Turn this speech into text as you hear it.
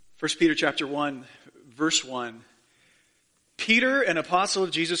1 Peter chapter 1, verse 1. Peter, an apostle of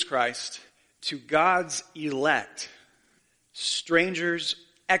Jesus Christ, to God's elect, strangers,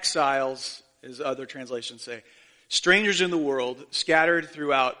 exiles, as other translations say, strangers in the world, scattered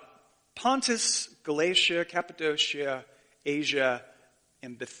throughout Pontus, Galatia, Cappadocia, Asia,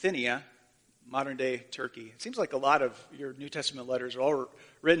 and Bithynia, modern-day Turkey. It seems like a lot of your New Testament letters are all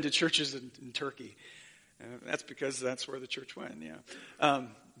written to churches in Turkey. That's because that's where the church went, yeah.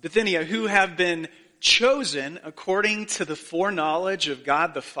 Bithynia, who have been chosen according to the foreknowledge of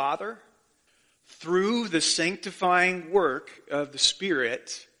God the Father through the sanctifying work of the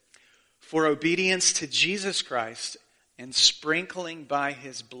Spirit for obedience to Jesus Christ and sprinkling by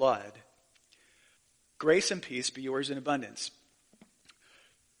His blood. Grace and peace be yours in abundance.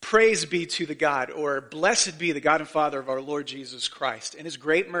 Praise be to the God, or blessed be the God and Father of our Lord Jesus Christ. In His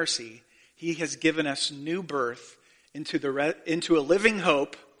great mercy, He has given us new birth into a living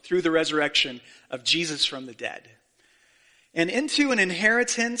hope through the resurrection of Jesus from the dead, and into an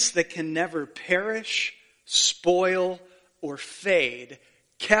inheritance that can never perish, spoil, or fade,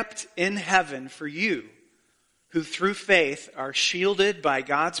 kept in heaven for you, who through faith are shielded by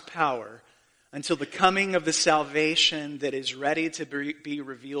God's power until the coming of the salvation that is ready to be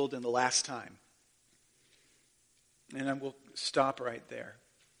revealed in the last time. And I will stop right there.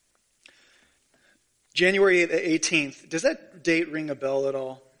 January 18th, does that date ring a bell at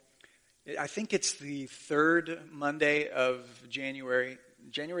all? I think it's the third Monday of January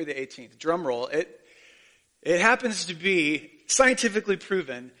the 18th. Drum roll. It happens to be scientifically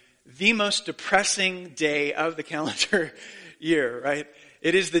proven the most depressing day of the calendar year, right?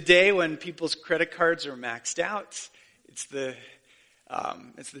 It is the day when people's credit cards are maxed out. It's the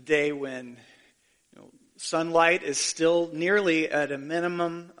day when sunlight is still nearly at a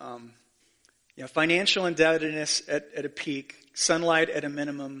minimum. Financial indebtedness at a peak. Sunlight at a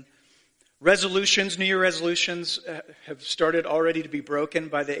minimum. Resolutions, New Year resolutions have started already to be broken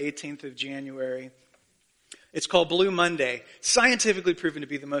by the 18th of January. It's called Blue Monday. Scientifically proven to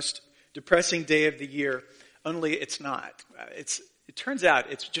be the most depressing day of the year, only it's not. It turns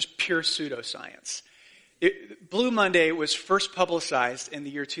out it's just pure pseudoscience. Blue Monday was first publicized in the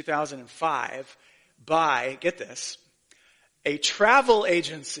year 2005 by, get this, a travel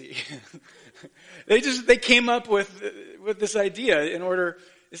agency. They came up with this idea in order.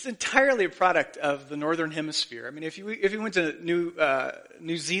 It's entirely a product of the Northern Hemisphere. I mean, if you went to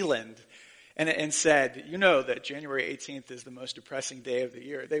New Zealand and said, that January 18th is the most depressing day of the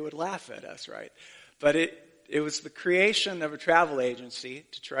year, they would laugh at us, right? But it was the creation of a travel agency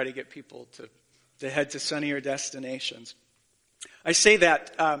to try to get people to head to sunnier destinations. I say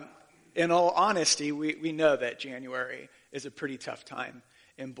that in all honesty, we know that January is a pretty tough time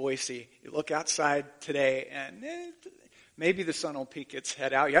in Boise. You look outside today and maybe the sun will peek its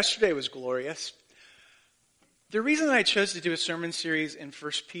head out. Yesterday was glorious. The reason I chose to do a sermon series in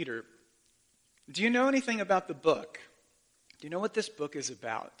 1 Peter, do you know anything about the book? Do you know what this book is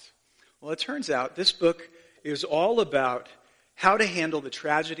about? Well, it turns out this book is all about how to handle the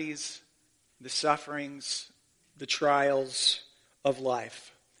tragedies, the sufferings, the trials of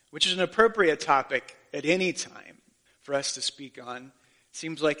life, which is an appropriate topic at any time for us to speak on. It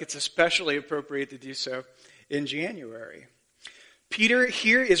seems like it's especially appropriate to do so in January. Peter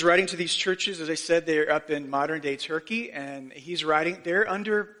here is writing to these churches. As I said, they're up in modern-day Turkey, and he's writing. They're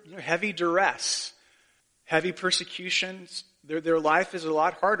under heavy duress, heavy persecutions. Their life is a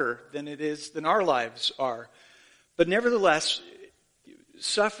lot harder than our lives are. But nevertheless,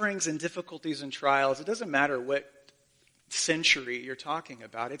 sufferings and difficulties and trials, it doesn't matter what century you're talking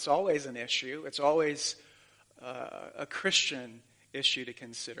about. It's always an issue. It's always a Christian issue to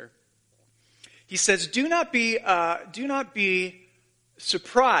consider. He says, do not be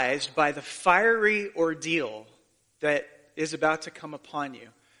surprised by the fiery ordeal that is about to come upon you.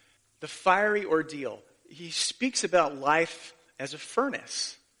 The fiery ordeal. He speaks about life as a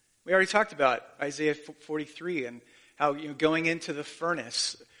furnace. We already talked about Isaiah 43 and how going into the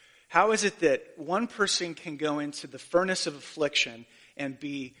furnace. How is it that one person can go into the furnace of affliction and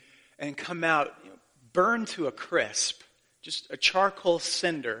come out burned to a crisp, just a charcoal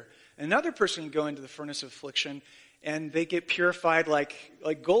cinder? Another person can go into the furnace of affliction and they get purified like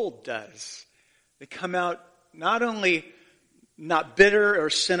gold does. They come out not only not bitter or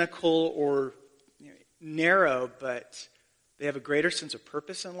cynical or narrow, but they have a greater sense of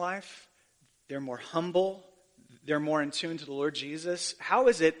purpose in life. They're more humble. They're more in tune to the Lord Jesus. How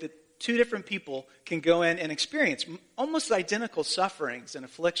is it that two different people can go in and experience almost identical sufferings and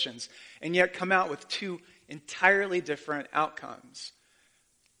afflictions and yet come out with two entirely different outcomes?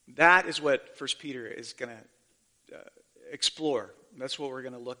 That is what 1 Peter is going to explore That's what we're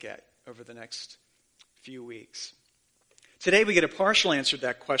going to look at over the next few weeks. Today we get a partial answer to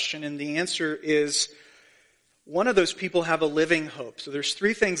that question, and the answer is one of those people have a living hope. So there's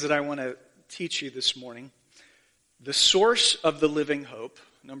three things that I want to teach you this morning. The source of the living hope,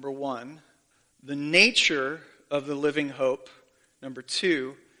 number one. The nature of the living hope, number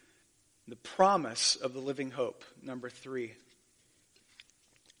two. The promise of the living hope, number three.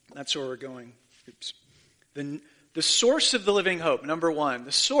 That's where we're going. Oops. The source of the living hope, number one.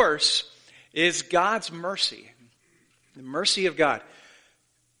 The source is God's mercy. The mercy of God.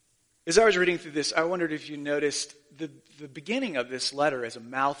 As I was reading through this, I wondered if you noticed the beginning of this letter is a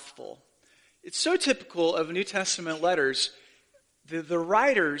mouthful. It's so typical of New Testament letters. The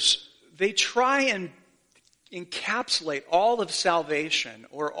writers, they try and encapsulate all of salvation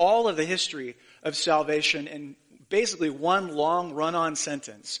or all of the history of salvation in basically one long run-on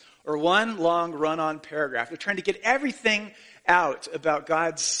sentence or one long run-on paragraph. They're trying to get everything out about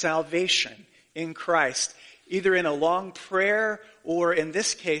God's salvation in Christ, either in a long prayer or, in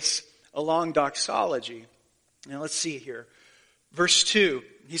this case, a long doxology. Now let's see here. Verse 2,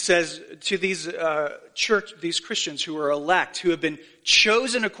 he says to these Christians who are elect, who have been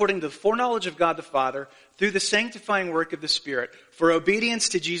chosen according to the foreknowledge of God the Father, through the sanctifying work of the Spirit, for obedience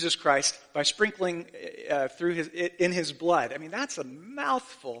to Jesus Christ by sprinkling in His blood. I mean, that's a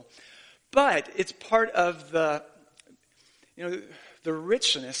mouthful, but it's part of the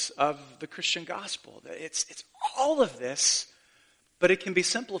richness of the Christian gospel. It's all of this, but it can be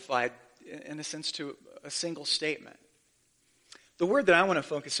simplified in a sense to a single statement. The word that I want to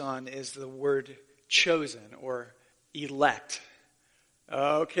focus on is the word chosen or elect.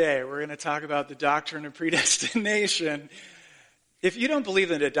 Okay, we're going to talk about the doctrine of predestination. If you don't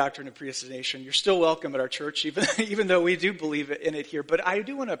believe in the doctrine of predestination, you're still welcome at our church, even though we do believe in it here. But I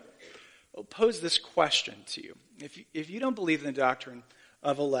do want to pose this question to you. If you don't believe in the doctrine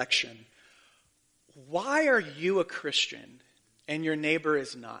of election, why are you a Christian and your neighbor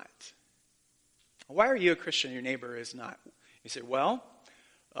is not? Why are you a Christian and your neighbor is not? You say, well,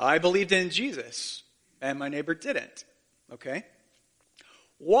 I believed in Jesus and my neighbor didn't. Okay.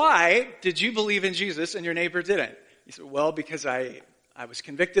 Why did you believe in Jesus and your neighbor didn't? You say, well, because I was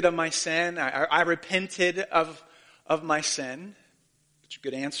convicted of my sin. I repented of my sin. That's a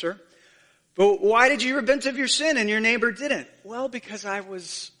good answer. But why did you repent of your sin and your neighbor didn't? Well, because I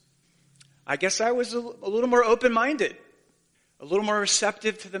guess I was a little more open-minded, a little more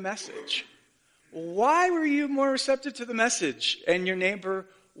receptive to the message. Why were you more receptive to the message and your neighbor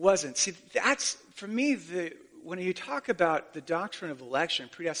wasn't? See, that's, for me, when you talk about the doctrine of election,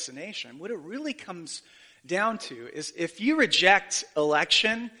 predestination, what it really comes down to is if you reject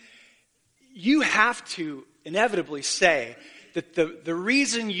election, you have to inevitably say that the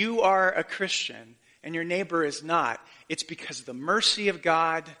reason you are a Christian and your neighbor is not, it's because of the mercy of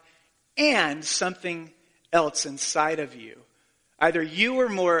God and something else inside of you. Either you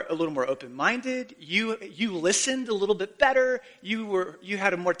were a little more open-minded, you listened a little bit better, you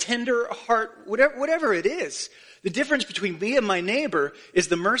had a more tender heart, whatever it is. The difference between me and my neighbor is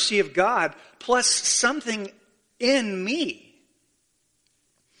the mercy of God plus something in me.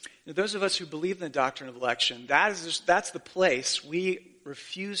 Now, those of us who believe in the doctrine of election, that's the place we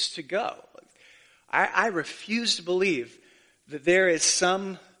refuse to go. I refuse to believe that there is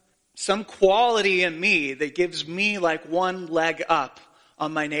some quality in me that gives me like one leg up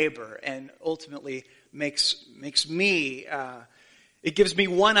on my neighbor and ultimately makes me, it gives me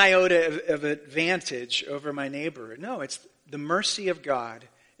one iota of advantage over my neighbor. No, it's the mercy of God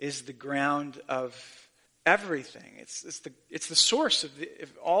is the ground of everything. It's the source of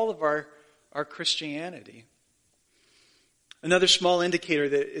all of our Christianity. Another small indicator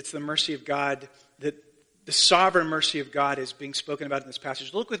that it's the mercy of God, that the sovereign mercy of God is being spoken about in this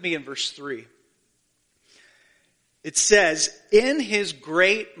passage. Look with me in verse 3. It says, in His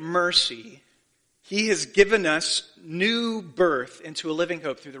great mercy, He has given us new birth into a living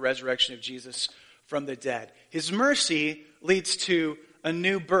hope through the resurrection of Jesus from the dead. His mercy leads to a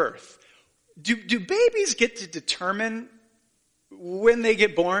new birth. Do babies get to determine when they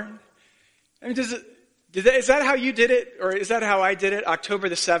get born? I mean, is that how you did it? Or is that how I did it? October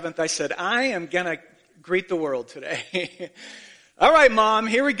the 7th, I said, I am going to greet the world today. All right, Mom,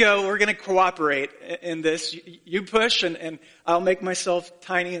 here we go. We're going to cooperate in this. You push and I'll make myself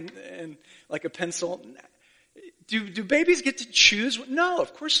tiny and like a pencil. Do babies get to choose? No,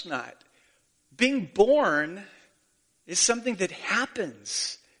 of course not. Being born is something that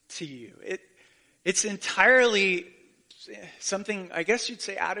happens to you. It's entirely something, I guess you'd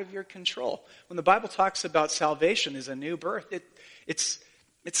say, out of your control. When the Bible talks about salvation as a new birth, it's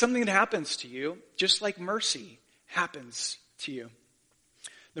something that happens to you, just like mercy happens to you.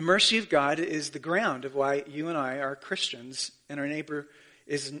 The mercy of God is the ground of why you and I are Christians and our neighbor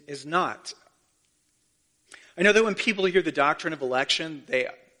is not. I know that when people hear the doctrine of election,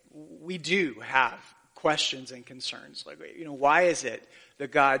 we do have questions and concerns. Like, why is it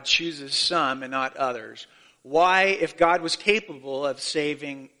that God chooses some and not others? Why, if God was capable of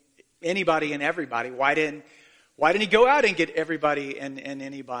saving anybody and everybody, why didn't he go out and get everybody and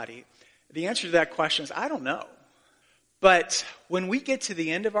anybody? The answer to that question is, I don't know. But when we get to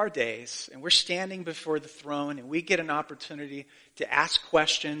the end of our days and we're standing before the throne and we get an opportunity to ask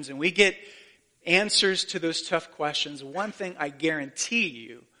questions and we get answers to those tough questions, the one thing I guarantee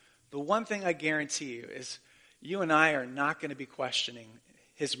you is you and I are not going to be questioning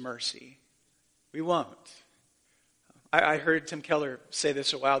his mercy. We won't. I heard Tim Keller say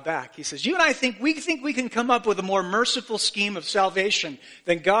this a while back. He says, you and I think we can come up with a more merciful scheme of salvation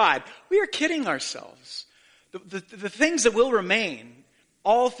than God. We are kidding ourselves. The things that will remain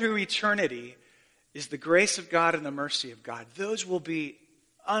all through eternity is the grace of God and the mercy of God. Those will be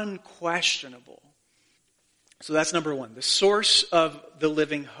unquestionable. So that's number one. The source of the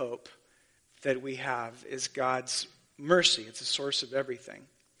living hope that we have is God's mercy. It's the source of everything.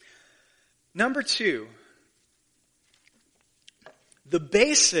 Number two, the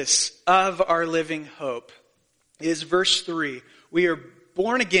basis of our living hope is verse 3. We are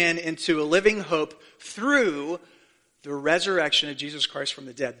born again into a living hope through the resurrection of Jesus Christ from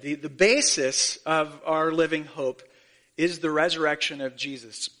the dead. The basis of our living hope is the resurrection of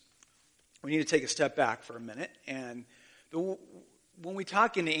Jesus. We need to take a step back for a minute. And when we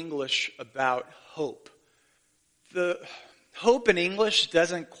talk in English about hope, the hope in English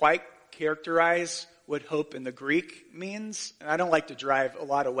doesn't quite characterize what hope in the Greek means. And I don't like to drive a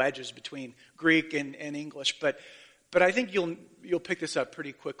lot of wedges between Greek and English, but I think you'll pick this up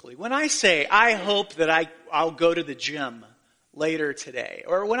pretty quickly. When I say, I hope that I'll go to the gym later today,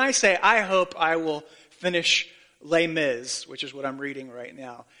 or when I say, I hope I will finish Les Mis, which is what I'm reading right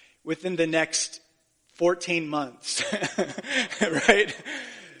now, within the next 14 months, right?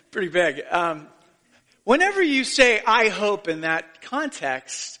 Pretty big. Whenever you say, I hope in that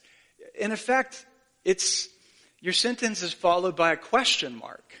context, in effect, your sentence is followed by a question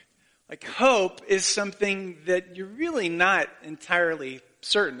mark. Like, hope is something that you're really not entirely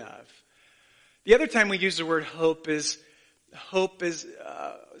certain of. The other time we use the word hope is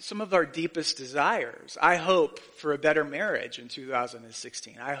some of our deepest desires. I hope for a better marriage in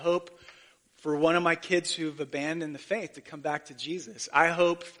 2016. I hope for one of my kids who've abandoned the faith to come back to Jesus. I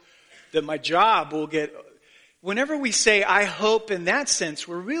hope that my job will get... Whenever we say, I hope in that sense,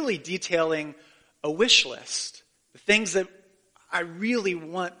 we're really detailing a wish list. The things that I really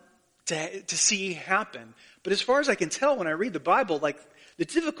want to see happen. But as far as I can tell when I read the Bible, like, the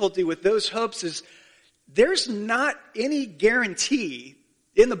difficulty with those hopes is there's not any guarantee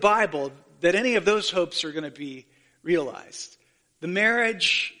in the Bible that any of those hopes are going to be realized. The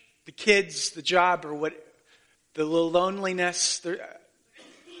marriage, the kids, the job, or what, the loneliness,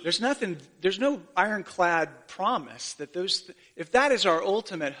 there's no ironclad promise that if that is our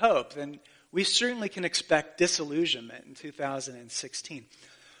ultimate hope, then we certainly can expect disillusionment in 2016.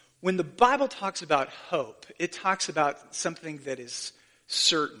 When the Bible talks about hope, it talks about something that is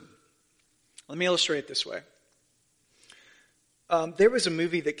certain. Let me illustrate it this way. There was a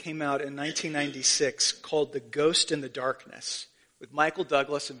movie that came out in 1996 called The Ghost in the Darkness with Michael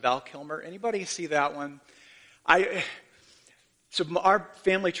Douglas and Val Kilmer. Anybody see that one? So our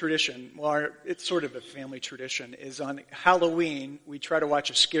family tradition, it's sort of a family tradition, is on Halloween, we try to watch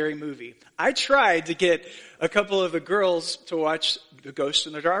a scary movie. I tried to get a couple of the girls to watch The Ghost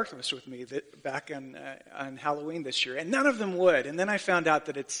in the Darkness with me back on Halloween this year, and none of them would. And then I found out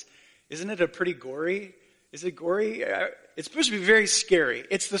that isn't it a pretty gory? Is it gory? It's supposed to be very scary.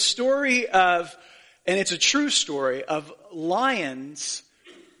 It's the story of, and it's a true story, of lions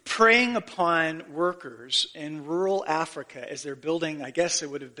preying upon workers in rural Africa as they're building, I guess it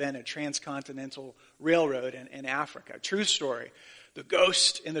would have been a transcontinental railroad in Africa. True story. The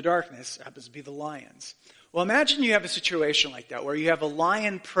ghost in the darkness happens to be the lions. Well, imagine you have a situation like that where you have a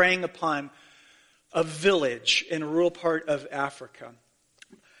lion preying upon a village in a rural part of Africa.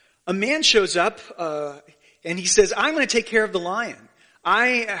 A man shows up and he says, I'm going to take care of the lion.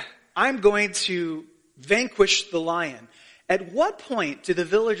 I'm going to vanquish the lion. At what point do the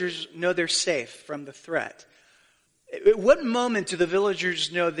villagers know they're safe from the threat? At what moment do the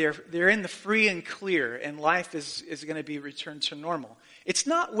villagers know they're in the free and clear and life is going to be returned to normal? It's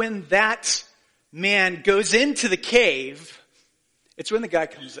not when that man goes into the cave. It's when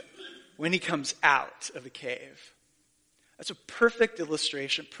when he comes out of the cave. That's a perfect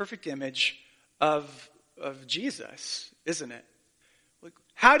illustration, perfect image of Jesus, isn't it? Like,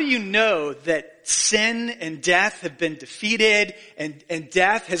 How do you know that sin and death have been defeated and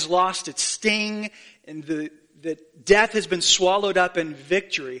death has lost its sting and that death has been swallowed up in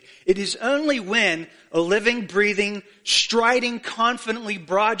victory? It is only when a living, breathing, striding, confidently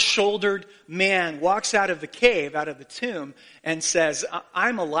broad-shouldered man walks out of the cave, out of the tomb, and says,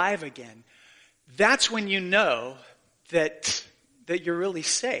 I'm alive again. That's when you know that you're really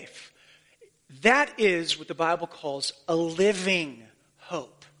safe. That is what the Bible calls a living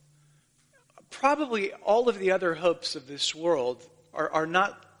hope. Probably all of the other hopes of this world are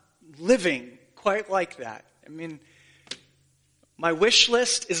not living quite like that. I mean, my wish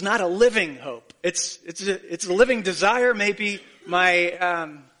list is not a living hope. It's a living desire. Maybe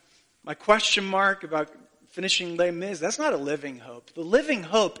my question mark about finishing Les Mis, that's not a living hope. The living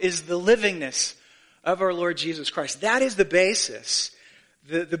hope is the livingness of our Lord Jesus Christ. That is the basis,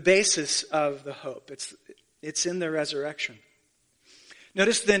 the basis of the hope. It's in the resurrection.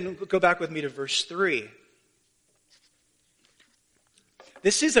 Notice then, go back with me to verse 3.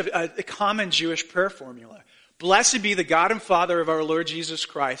 This is a common Jewish prayer formula. Blessed be the God and Father of our Lord Jesus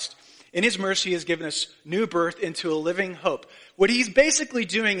Christ. In His mercy, He has given us new birth into a living hope. What He's basically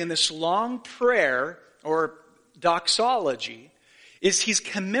doing in this long prayer, or doxology, is He's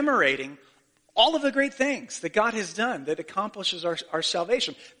commemorating all of the great things that God has done that accomplishes our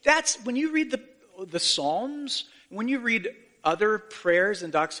salvation. That's, when you read the Psalms, when you read other prayers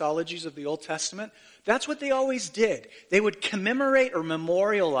and doxologies of the Old Testament, that's what they always did. They would commemorate or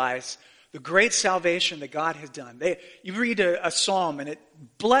memorialize the great salvation that God has done. You read a psalm and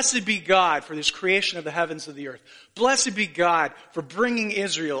blessed be God for this creation of the heavens and the earth. Blessed be God for bringing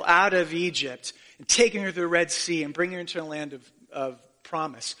Israel out of Egypt and taking her through the Red Sea and bringing her into a land of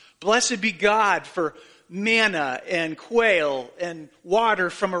promise. Blessed be God for manna and quail and water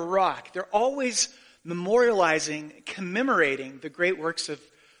from a rock. They're always memorializing, commemorating the great works of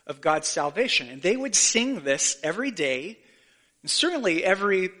God's salvation. And they would sing this every day, and certainly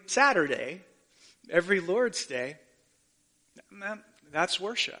every Saturday, every Lord's Day. That's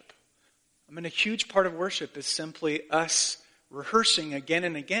worship. I mean, a huge part of worship is simply us rehearsing again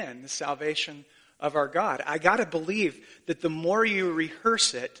and again the salvation of our God. I got to believe that the more you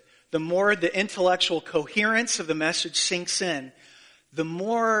rehearse it, the more the intellectual coherence of the message sinks in, the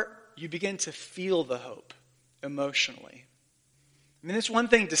more you begin to feel the hope emotionally. I mean, it's one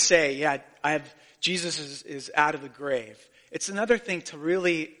thing to say, yeah, Jesus is out of the grave. It's another thing to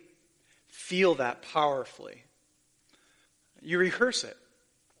really feel that powerfully. You rehearse it.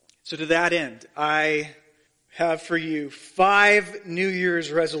 So to that end, I have for you 5 New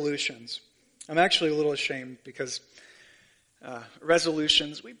Year's resolutions. I'm actually a little ashamed because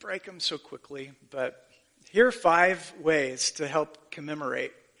resolutions, we break them so quickly, but here are 5 ways to help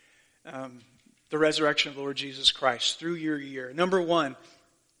commemorate the resurrection of the Lord Jesus Christ through your year. Number 1,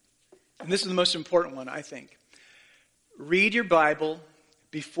 and this is the most important one, I think. Read your Bible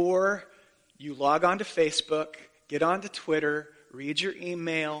before you log on to Facebook, get onto Twitter, read your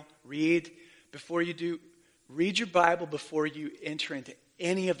email, read your Bible before you enter into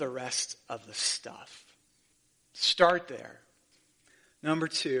any of the rest of the stuff. Start there. Number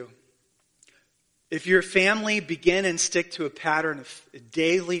 2, if you're a family, begin and stick to a pattern of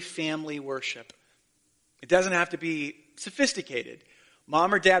daily family worship. It doesn't have to be sophisticated.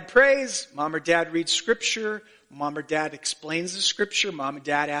 Mom or dad prays, mom or dad reads scripture, mom or dad explains the scripture, mom and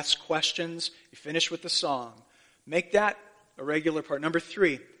dad ask questions, you finish with the song. Make that a regular part. Number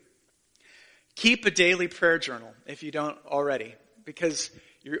 3, keep a daily prayer journal if you don't already, because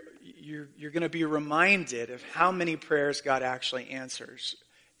you're going to be reminded of how many prayers God actually answers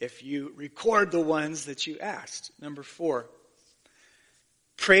if you record the ones that you asked. Number 4,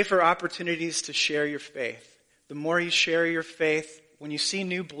 pray for opportunities to share your faith. The more you share your faith, when you see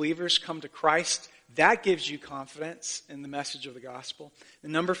new believers come to Christ, that gives you confidence in the message of the gospel.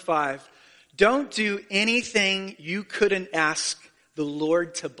 And number 5, don't do anything you couldn't ask the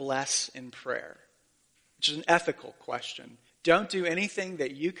Lord to bless in prayer, which is an ethical question. Don't do anything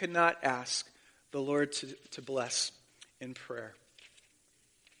that you could not ask the Lord to bless in prayer.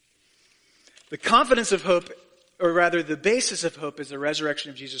 The confidence of hope, or rather the basis of hope, is the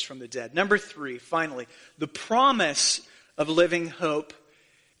resurrection of Jesus from the dead. Number 3, finally, the promise of living hope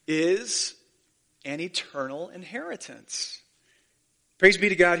is an eternal inheritance. Praise be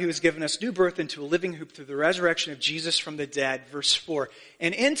to God who has given us new birth into a living hope through the resurrection of Jesus from the dead, verse 4,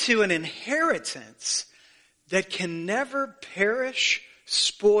 and into an inheritance that can never perish,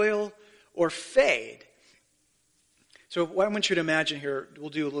 spoil, or fade. So what I want you to imagine here, we'll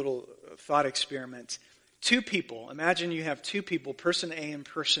do a little thought experiment. 2 people, imagine you have 2 people, person A and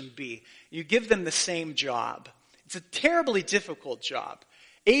person B. You give them the same job. It's a terribly difficult job.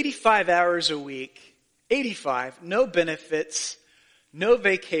 85 hours a week, 85, no benefits, no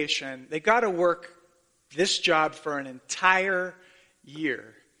vacation. They got to work this job for an entire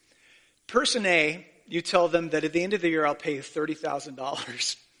year. Person A, you tell them that at the end of the year I'll pay you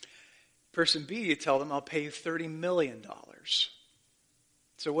 $30,000. Person B, you tell them I'll pay you $30 million.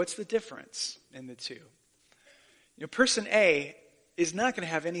 So what's the difference in the two? Person A is not going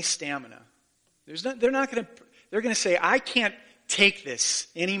to have any stamina. They're going to say, I can't take this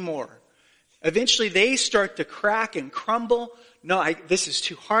anymore. Eventually they start to crack and crumble. No, this is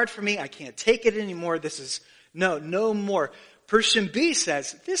too hard for me. I can't take it anymore. No more. Person B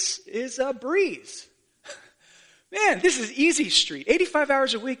says, this is a breeze. Man, this is easy street. 85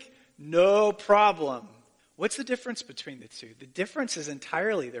 hours a week, no problem. What's the difference between the two? The difference is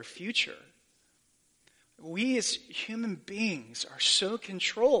entirely their future. We as human beings are so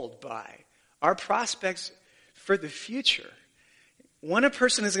controlled by our prospects for the future. One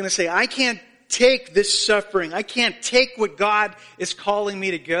person is going to say, I can't take this suffering. I can't take what God is calling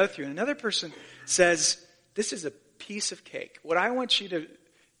me to go through. And another person says, this is a piece of cake. What I want you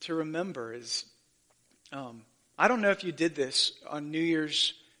to remember is, I don't know if you did this on New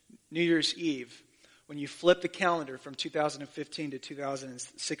Year's Eve, when you flip the calendar from 2015 to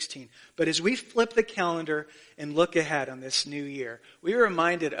 2016. But as we flip the calendar and look ahead on this new year, we are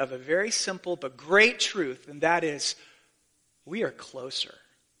reminded of a very simple but great truth, and that is, we are closer.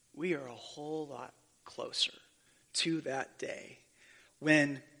 We are a whole lot closer to that day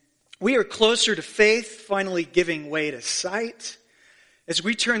when we are closer to faith finally giving way to sight. As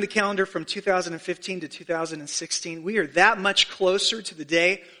we turn the calendar from 2015 to 2016, we are that much closer to the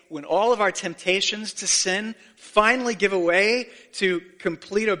day when all of our temptations to sin finally give way to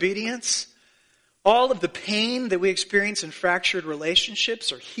complete obedience. All of the pain that we experience in fractured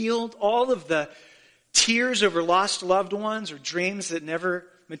relationships are healed. All of the tears over lost loved ones or dreams that never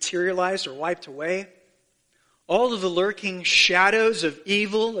materialized or wiped away. All of the lurking shadows of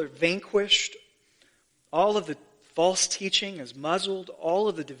evil are vanquished. All of the false teaching is muzzled. All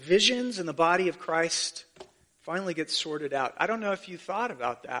of the divisions in the body of Christ finally get sorted out. I don't know if you thought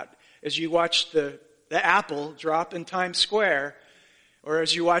about that as you watched the apple drop in Times Square, or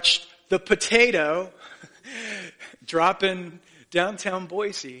as you watched the potato drop in downtown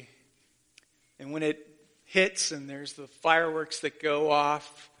Boise. And when it hits and there's the fireworks that go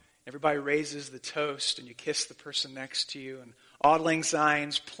off, everybody raises the toast and you kiss the person next to you and Auld Lang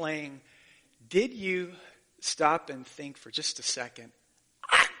Syne's playing. Did you stop and think for just a second,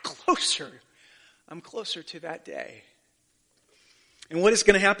 I'm closer to that day? And what is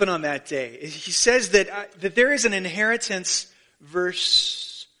going to happen on that day? He says that there is an inheritance,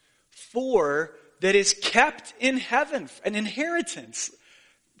 verse 4, that is kept in heaven, an inheritance,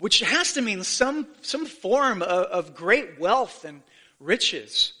 which has to mean some form of great wealth and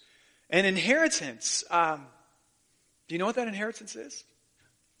riches. An inheritance. Do you know what that inheritance is?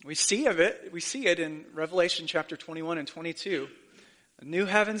 We see it in Revelation chapter 21 and 22. A new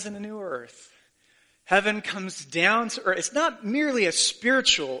heavens and a new earth. Heaven comes down to earth. It's not merely a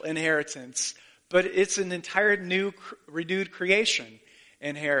spiritual inheritance, but it's an entire new, renewed creation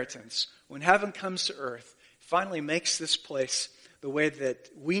inheritance. When heaven comes to earth, it finally makes this place the way that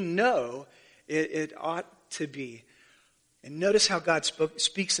we know it ought to be. And notice how God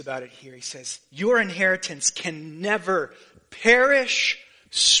speaks about it here. He says, your inheritance can never perish,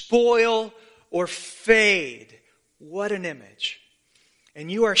 spoil, or fade. What an image. And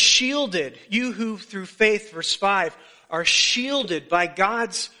you are shielded, you who through faith, verse 5, are shielded by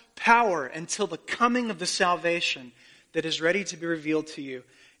God's power until the coming of the salvation that is ready to be revealed to you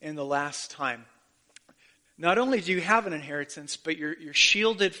in the last time. Not only do you have an inheritance, but you're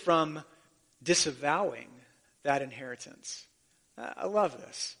shielded from disavowing that inheritance. I love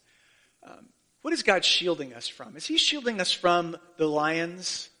this. What is God shielding us from? Is he shielding us from the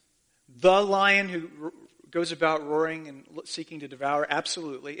lions? The lion who goes about roaring and seeking to devour?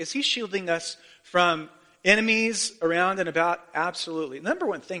 Absolutely. Is he shielding us from enemies around and about? Absolutely. Number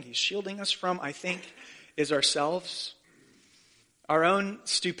one thing he's shielding us from, I think, is ourselves. Our own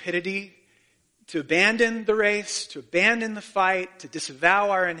stupidity to abandon the race, to abandon the fight, to disavow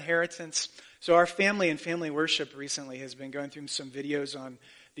our inheritance. So our family and family worship recently has been going through some videos on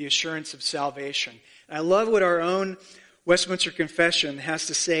the assurance of salvation. And I love what our own Westminster Confession has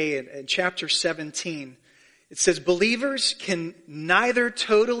to say in chapter 17. It says, believers can neither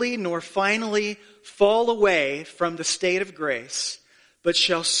totally nor finally fall away from the state of grace, but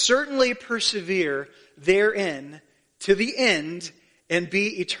shall certainly persevere therein to the end and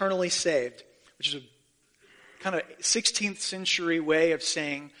be eternally saved. Which is a kind of 16th century way of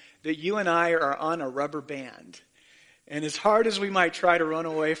saying that you and I are on a rubber band. And as hard as we might try to run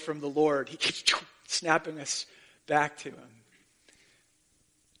away from the Lord, he keeps snapping us back to him.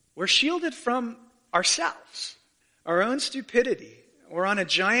 We're shielded from ourselves, our own stupidity. We're on a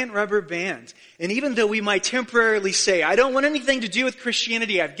giant rubber band. And even though we might temporarily say, I don't want anything to do with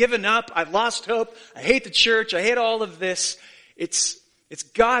Christianity, I've given up, I've lost hope, I hate the church, I hate all of this, it's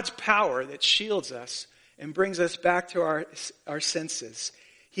God's power that shields us and brings us back to our senses.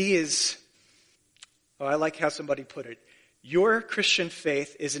 He is, I like how somebody put it, your Christian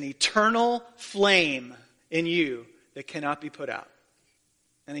faith is an eternal flame in you that cannot be put out.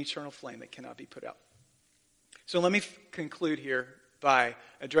 An eternal flame that cannot be put out. So let me conclude here by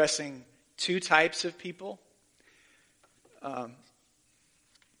addressing two types of people.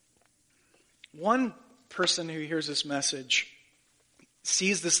 One person who hears this message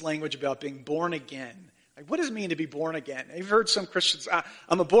sees this language about being born again. Like, what does it mean to be born again? You've heard some Christians,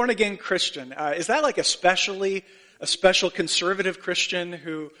 I'm a born again Christian. Is that like a special conservative Christian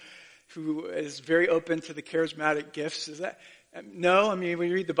who is very open to the charismatic gifts? Is that? No, I mean, when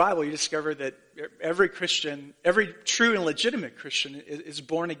you read the Bible, you discover that every Christian, every true and legitimate Christian is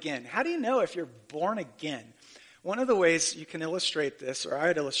born again. How do you know if you're born again? One of the ways you can illustrate this, or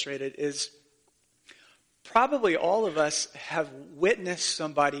I'd illustrate it, is probably all of us have witnessed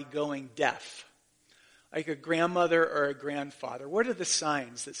somebody going deaf, like a grandmother or a grandfather. What are the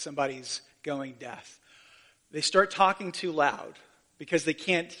signs that somebody's going deaf? They start talking too loud because they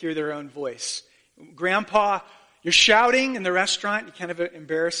can't hear their own voice. Grandpa, you're shouting in the restaurant. It kind of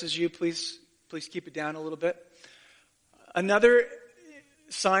embarrasses you. Please keep it down a little bit. Another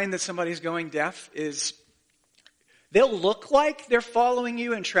sign that somebody's going deaf is they'll look like they're following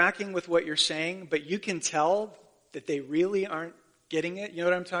you and tracking with what you're saying, but you can tell that they really aren't getting it. You know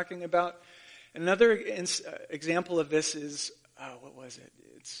what I'm talking about? Another example of this is, what was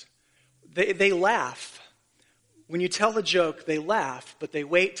it? They laugh. When you tell a joke, they laugh, but they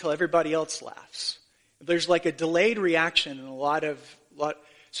wait till everybody else laughs. There's like a delayed reaction in a lot.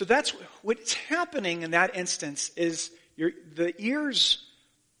 So that's what's happening in that instance is the ears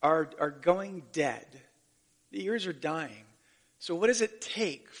are going dead. The ears are dying. So what does it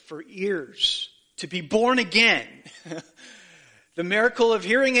take for ears to be born again? The miracle of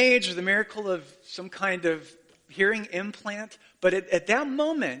hearing aids or the miracle of some kind of hearing implant. But at that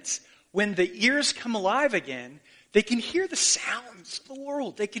moment, when the ears come alive again, they can hear the sounds of the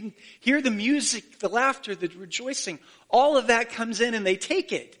world. They can hear the music, the laughter, the rejoicing. All of that comes in and they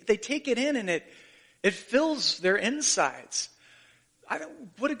take it. They take it in and it fills their insides.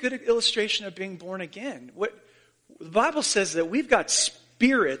 What a good illustration of being born again. The Bible says that we've got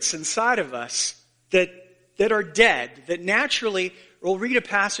spirits inside of us that are dead, that naturally will read a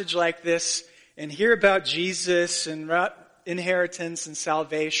passage like this and hear about Jesus and inheritance and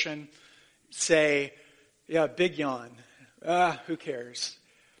salvation, say, yeah, big yawn. Who cares?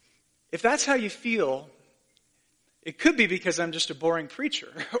 If that's how you feel, it could be because I'm just a boring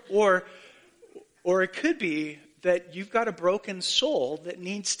preacher. or it could be that you've got a broken soul that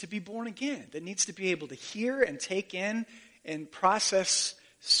needs to be born again, that needs to be able to hear and take in and process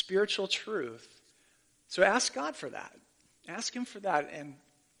spiritual truth. So ask God for that. Ask Him for that. And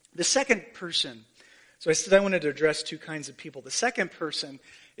the second person, so I said I wanted to address two kinds of people. The second person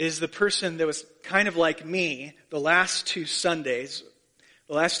is the person that was kind of like me the last 2 Sundays.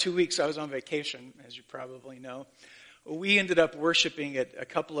 The last 2 weeks I was on vacation, as you probably know. We ended up worshiping at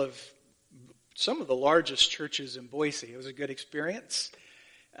some of the largest churches in Boise. It was a good experience.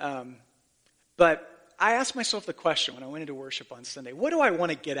 But I asked myself the question when I went into worship on Sunday, what do I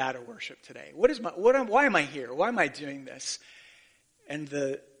want to get out of worship today? Why am I here? Why am I doing this? And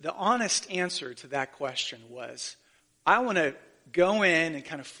the honest answer to that question was, I want to go in and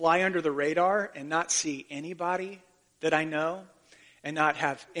kind of fly under the radar and not see anybody that I know and not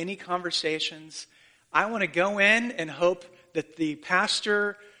have any conversations. I want to go in and hope that the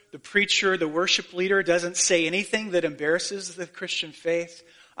pastor, the preacher, the worship leader doesn't say anything that embarrasses the Christian faith.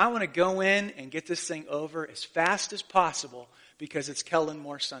 I want to go in and get this thing over as fast as possible because it's Kellen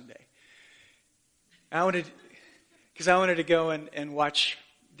Moore Sunday. I wanted to go and watch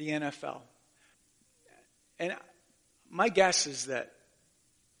the NFL. And my guess is that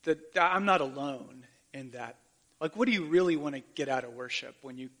I'm not alone in that. Like, what do you really want to get out of worship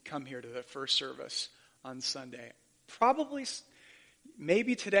when you come here to the first service on Sunday? Probably,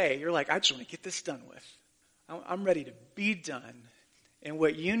 maybe today, you're like, I just want to get this done with. I'm ready to be done. And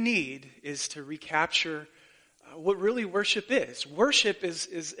what you need is to recapture what really worship is. Worship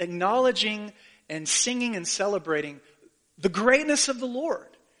is acknowledging and singing and celebrating the greatness of the Lord.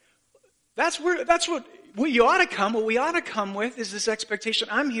 That's what what we ought to come with is this expectation.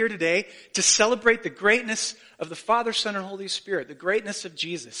 I'm here today to celebrate the greatness of the Father, Son, and Holy Spirit, the greatness of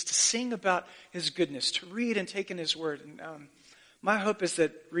Jesus, to sing about his goodness, to read and take in his word. And my hope is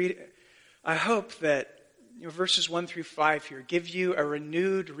that verses 1 through 5 here give you a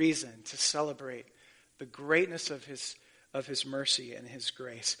renewed reason to celebrate the greatness of his mercy and his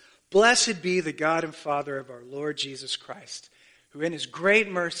grace. Blessed be the God and Father of our Lord Jesus Christ, who in his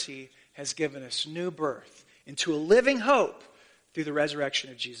great mercy has given us new birth into a living hope through the resurrection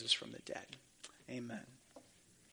of Jesus from the dead. Amen.